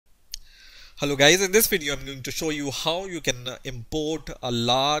Hello guys, in this video I'm going to show you how you can import a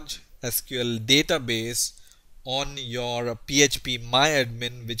large SQL database on your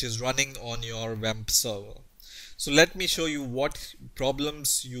phpmyadmin which is running on your Wamp server. So let me show you what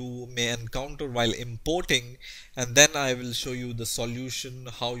problems you may encounter while importing, and then I will show you the solution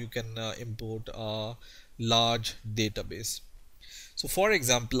how you can import a large database. So for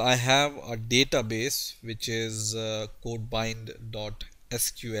example, I have a database which is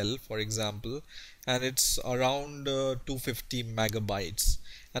codebind.sql for example, and it's around 250 megabytes,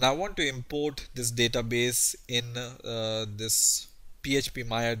 and I want to import this database in this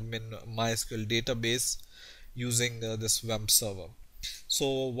phpmyadmin MySQL database using this Wamp server.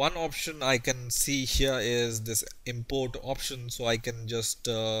 So one option I can see here is this import option, so I can just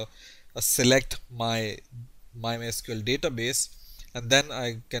select my MySQL database, and then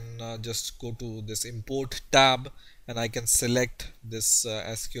I can just go to this import tab and I can select this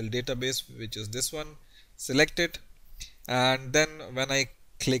SQL database, which is this one, select it, and then when I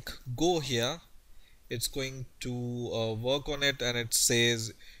click go here, it's going to work on it, and it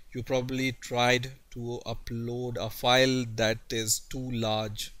says you probably tried to upload a file that is too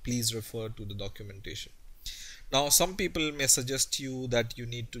large, please refer to the documentation. Now some people may suggest you that you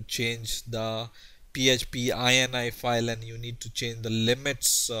need to change the PHP ini file, and you need to change the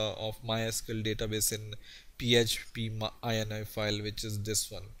limits of MySQL database in PHP ini file, which is this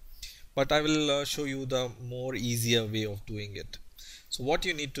one. But I will show you the more easier way of doing it. So what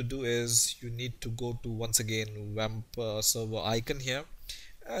you need to do is you need to go to once again Wamp server icon here,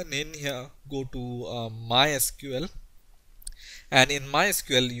 and in here go to MySQL, and in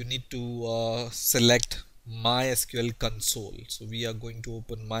MySQL you need to select MySQL console. So we are going to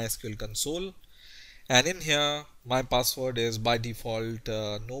open MySQL console, and in here my password is by default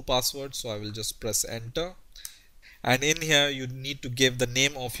no password, so I will just press enter. And in here you need to give the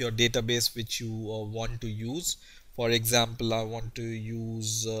name of your database which you want to use. For example, I want to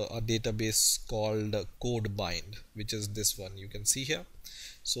use a database called codebind, which is this one you can see here.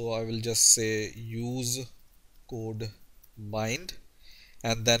 So I will just say use codebind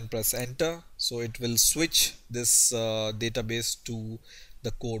and then press enter. So it will switch this database to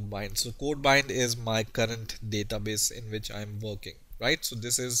the codebind. So codebind is my current database in which I am working, right? So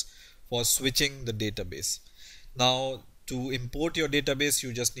this is for switching the database. Now to import your database,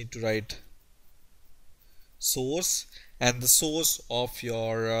 you just need to write source and the source of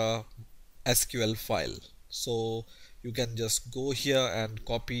your SQL file. So you can just go here and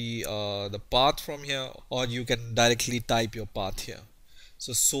copy the path from here, or you can directly type your path here.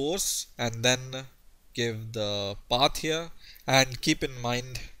 So source and then give the path here, and keep in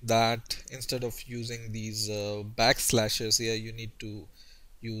mind that instead of using these backslashes here, you need to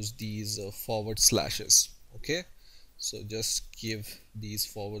use these forward slashes. Okay, so just give these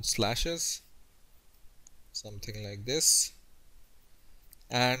forward slashes, something like this,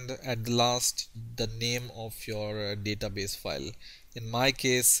 and at the last the name of your database file. In my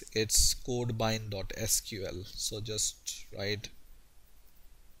case it's codebind.sql, so just write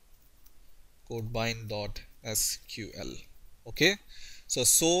codebind.sql. okay, so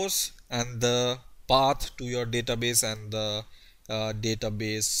source and the path to your database and the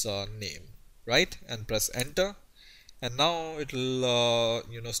database name, right, and press enter. And now it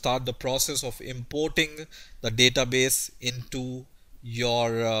will start the process of importing the database into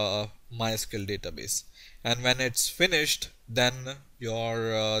your MySQL database, and when it's finished, then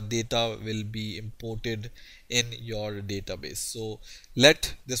your data will be imported in your database. So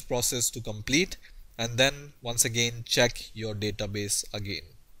let this process to complete, and then once again check your database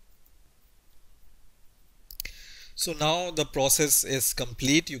again. So now the process is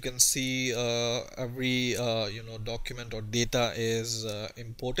complete. You can see every document or data is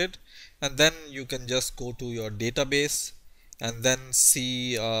imported, and then you can just go to your database and then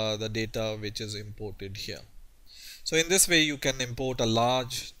see the data which is imported here. So in this way you can import a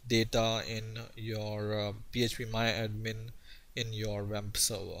large data in your phpmyadmin in your Wamp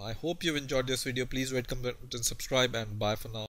server. I hope you've enjoyed this video. Please rate, comment and subscribe, and bye for now.